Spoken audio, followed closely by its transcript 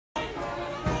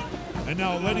And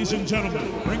now, ladies and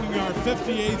gentlemen, bringing our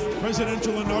 58th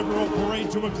Presidential Inaugural Parade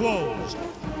to a close,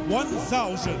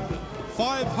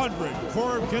 1,500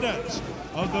 Corps of Cadets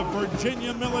of the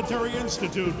Virginia Military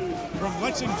Institute from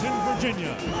Lexington,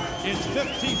 Virginia, its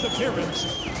 15th appearance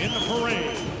in the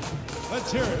parade.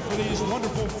 Let's hear it for these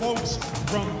wonderful folks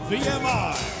from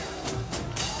VMI.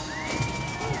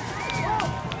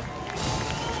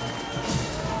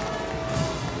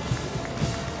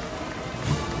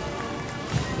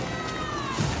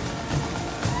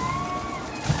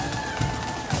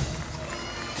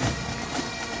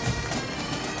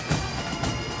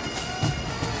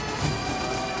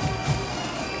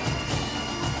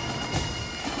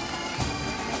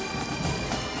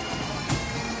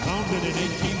 Founded in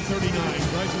 1839,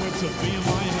 graduates of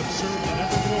VMI have served in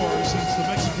every war since the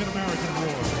Mexican-American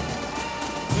War.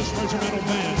 This regimental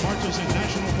band marches in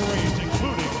national parades,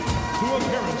 including 2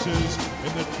 appearances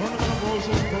in the Tournament of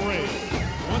Roses Parade.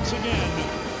 Once again,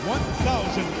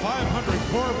 1,500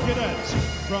 Corps of Cadets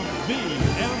from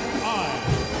VMI.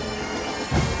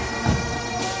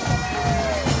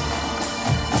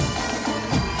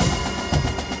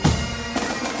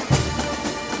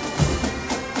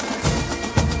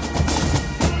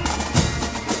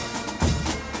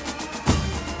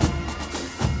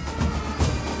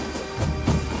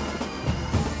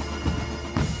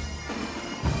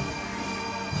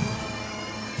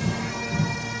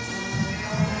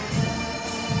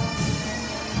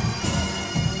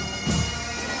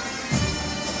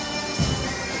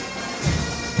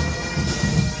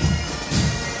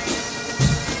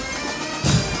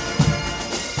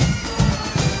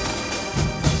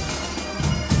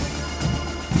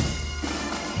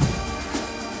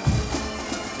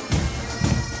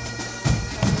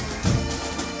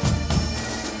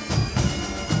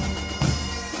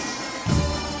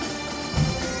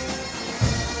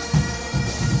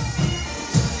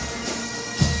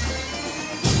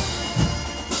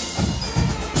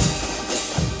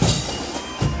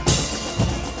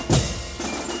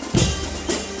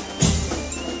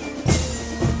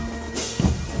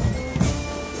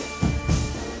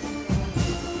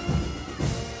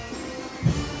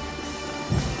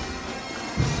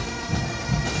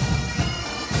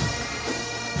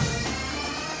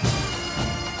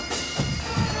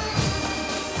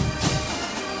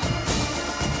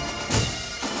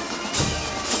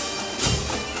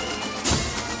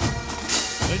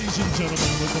 Ladies and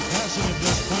gentlemen, with the passing of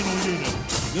this final unit,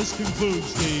 this concludes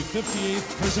the 58th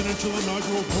Presidential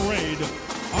Inaugural Parade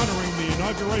honoring the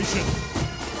inauguration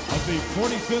of the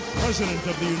 45th President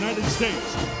of the United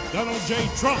States, Donald J.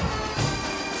 Trump,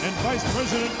 and Vice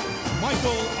President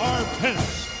Michael R.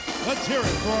 Pence. Let's hear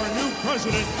it for our new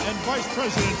President and Vice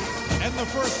President and the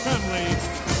First Family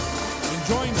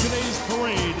enjoying today's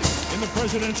parade in the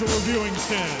Presidential Reviewing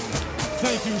Stand.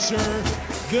 Thank you, sir.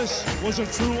 This was a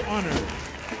true honor.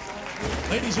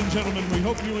 Ladies and gentlemen, we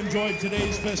hope you enjoyed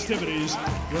today's festivities.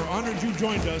 We're honored you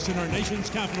joined us in our nation's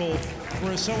capital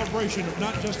for a celebration of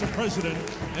not just a president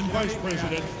and vice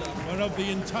president, but of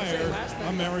the entire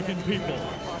American people.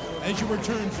 As you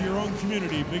return to your own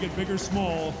community, big or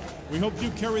small, we hope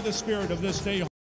you carry the spirit of this day